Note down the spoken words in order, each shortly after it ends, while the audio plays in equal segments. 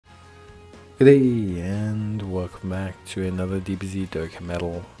G'day and welcome back to another DBZ Dokkan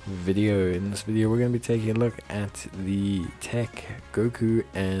Battle video. In this video we're going to be taking a look at the Teq Goku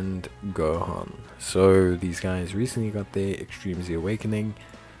and Gohan. So these guys recently got their Extreme Z Awakening,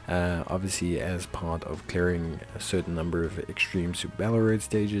 obviously as part of clearing a certain number of Extreme Super Battle Road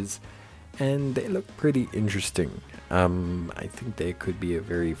stages, and they look pretty interesting. I think they could be a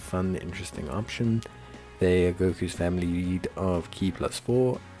very fun, interesting option. They are Goku's family lead of Ki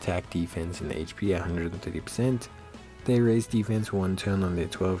 +4, attack, defense and HP 130%. They raise defense 1 turn on their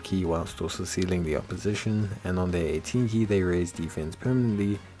 12 key whilst also sealing the opposition, and on their 18 key they raise defense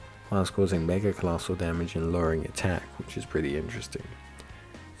permanently whilst causing mega colossal damage and lowering attack, which is pretty interesting.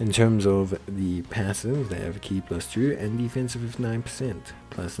 In terms of the passive, they have Ki +2 and defense of 59%,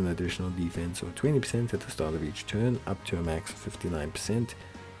 plus an additional defense of 20% at the start of each turn up to a max of 59%.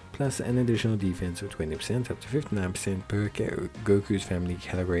 Plus an additional defense of 20% up to 59% per Goku's family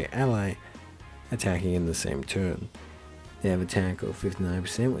category ally attacking in the same turn. They have attack of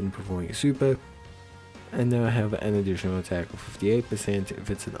 59% when performing a super, and they'll have an additional attack of 58% if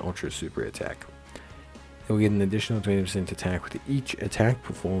it's an ultra super attack. They'll get an additional 20% attack with each attack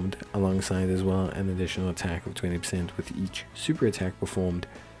performed, alongside as well an additional attack of 20% with each super attack performed,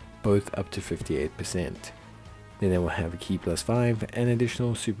 both up to 58%. Then they will have a Ki +5, an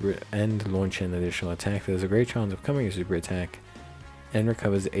additional super, and launch an additional attack that has a great chance of becoming a super attack, and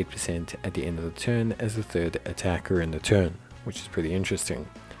recovers 8% at the end of the turn as the third attacker in the turn, which is pretty interesting.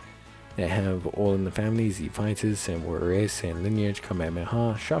 They have all in the family, Z Fighters, Sand Warrior, Sand Lineage,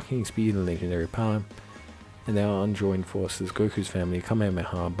 Kamehameha, Shocking Speed and Legendary Power, and they are Unjoined Forces, Goku's family,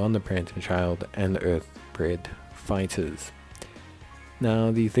 Kamehameha, Bond the Parent and Child, and Earthbred Fighters.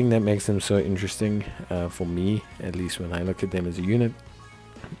 Now, the thing that makes them so interesting, for me, at least when I look at them as a unit,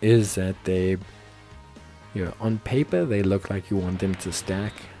 is that they, on paper they look like you want them to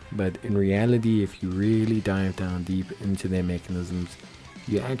stack, but in reality, if you really dive down deep into their mechanisms,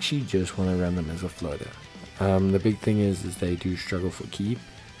 you actually just want to run them as a floater. The big thing is they do struggle for Ki.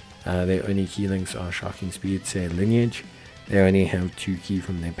 Their only key links are Shocking Speed, Sand Lineage. They only have 2 Ki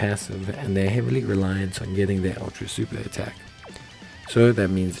from their passive, and they're heavily reliant on getting their ultra super attack. So that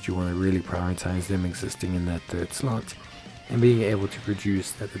means that you want to really prioritize them existing in that third slot and being able to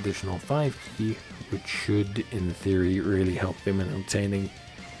produce that additional 5 key, which should in theory really help them in obtaining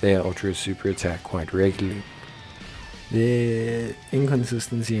their ultra super attack quite regularly. Their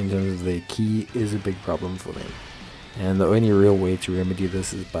inconsistency in terms of their key is a big problem for them, and the only real way to remedy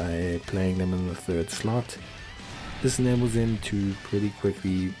this is by playing them in the third slot. This enables them to pretty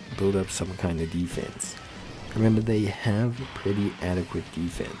quickly build up some kind of defense. Remember, they have pretty adequate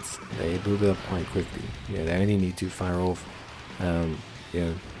defense. They build it up quite quickly. They only need to fire off,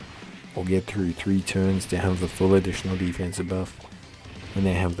 or get through 3 turns to have the full additional defensive buff. When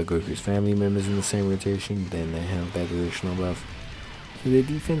they have the Goku's family members in the same rotation, then they have that additional buff. So their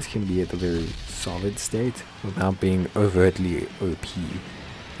defense can be at a very solid state without being overtly OP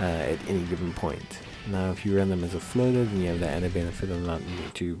at any given point. Now, if you run them as a floater, then you have the added benefit of not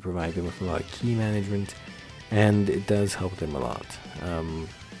needing to provide them with a lot of key management, and it does help them a lot.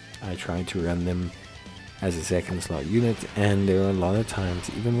 I try to run them as a second slot unit, and there are a lot of times,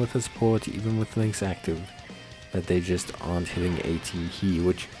 even with the support, even with links active, that they just aren't hitting 18 key,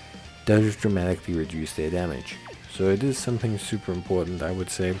 which does dramatically reduce their damage. So it is something super important, I would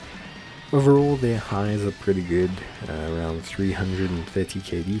say. Overall, their highs are pretty good, around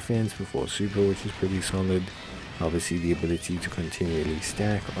 330k defense before super, which is pretty solid. Obviously the ability to continually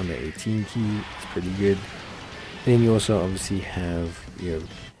stack on the 18 key is pretty good. Then you also obviously have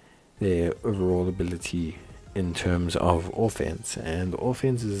their overall ability in terms of offense, and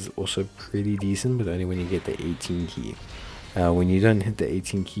offense is also pretty decent, but only when you get the 18 key. When you don't hit the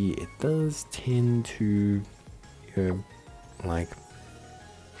 18 key, it does tend to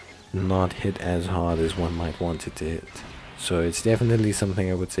not hit as hard as one might want it to hit. So it's definitely something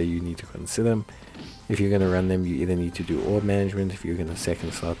I would say you need to consider. If you're going to run them, you either need to do orb management if you're going to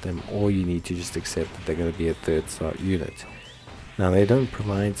second slot them, or you need to just accept that they're going to be a third slot unit. Now, they don't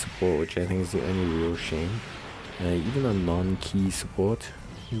provide support, which I think is the only real shame. Even a non-key support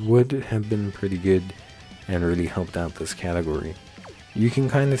would have been pretty good and really helped out this category. You can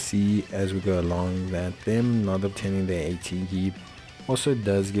kind of see as we go along that them not obtaining their 18 key also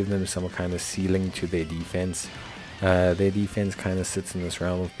does give them some kind of ceiling to their defense. Their defense kind of sits in this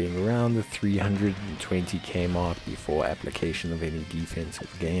realm of being around the 320k mark before application of any defensive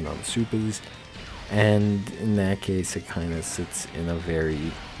gain on supers, and in that case it kind of sits in a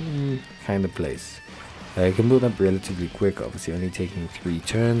very kind of place. It can build up relatively quick, obviously only taking 3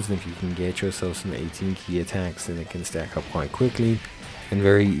 turns, and if you can get yourself some 18 key attacks, then it can stack up quite quickly. and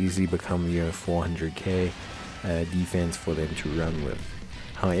very easily become 400k defense for them to run with.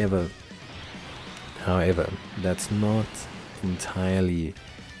 However, that's not entirely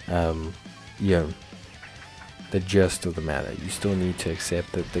the gist of the matter. You still need to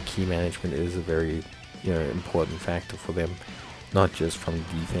accept that the key management is a very important factor for them, not just from the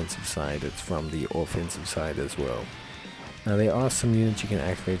defensive side, it's from the offensive side as well. Now there are some units you can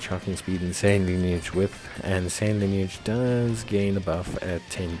activate shocking speed and sane lineage with, and sane lineage does gain a buff at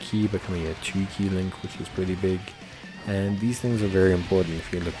 10 key, becoming a 2 key link, which is pretty big, and these things are very important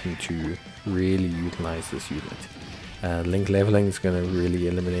if you're looking to really utilize this unit. Link leveling is going to really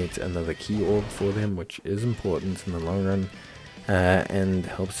eliminate another key orb for them, which is important in the long run, and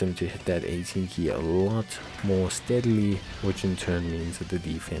helps them to hit that 18 key a lot more steadily, which in turn means that the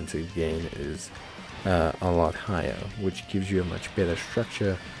defensive gain is a lot higher, which gives you a much better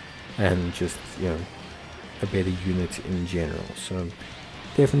structure and just a better unit in general. So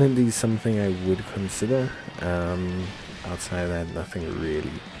definitely something I would consider. Outside of that, nothing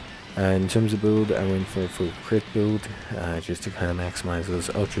really. In terms of build, I went for a full crit build, just to kind of maximize those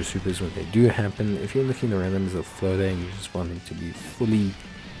ultra supers when they do happen. If you're looking to run them as a floater and you just want them to be fully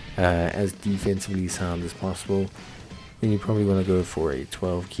as defensively sound as possible, then you probably want to go for a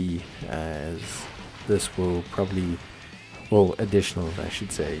 12 key, as this will probably, well, additionals I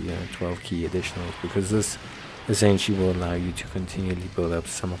should say, 12 key additionals, because this essentially will allow you to continually build up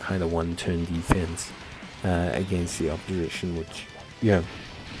some kind of one-turn defense against the opposition, which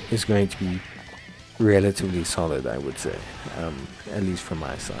is going to be relatively solid, I would say, at least from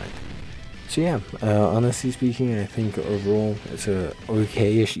my side. So yeah, honestly speaking, I think overall it's a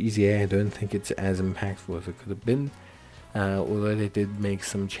okay-ish EZA. I don't think it's as impactful as it could have been. Although they did make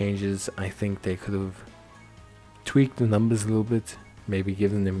some changes, I think they could have tweaked the numbers a little bit, maybe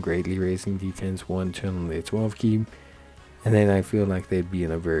given them greatly raising defense one turn on their 12 key, and then I feel like they'd be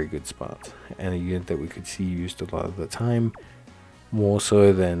in a very good spot, and a unit that we could see used a lot of the time, more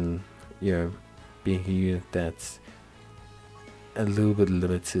so than being a unit that's a little bit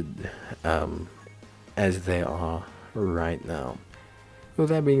limited as they are right now. With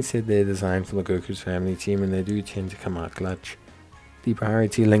that being said, they're designed for the Goku's family team, and they do tend to come out clutch. The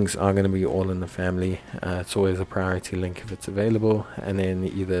priority links are going to be all in the family. It's always a priority link if it's available, and then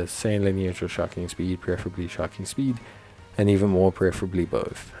either sane lineage or shocking speed, preferably shocking speed, and even more preferably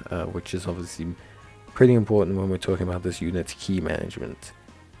both, which is obviously pretty important when we're talking about this unit's key management.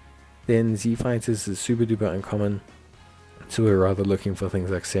 Then Z Fighters is super duper uncommon, so we're rather looking for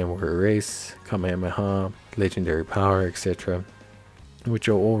things like Samurai Erase, Kamehameha, Legendary Power, etc., which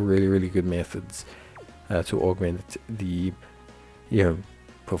are all really good methods to augment the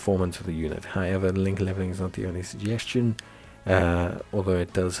performance of the unit. However, link leveling is not the only suggestion, although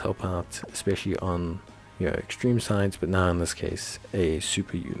it does help out, especially on extreme sides, but now in this case a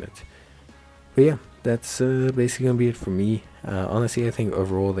super unit. But yeah, that's basically gonna be it for me. Honestly, I think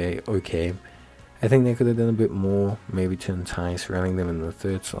overall they're okay. I think they could have done a bit more, maybe to entice running them in the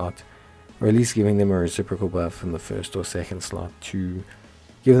third slot, or at least giving them a reciprocal buff in the first or second slot to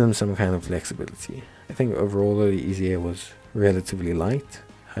give them some kind of flexibility. I think overall though, the EZA was relatively light.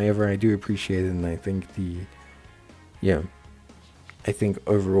 However, I do appreciate it, and I think I think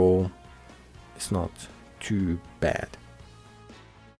overall it's not too bad.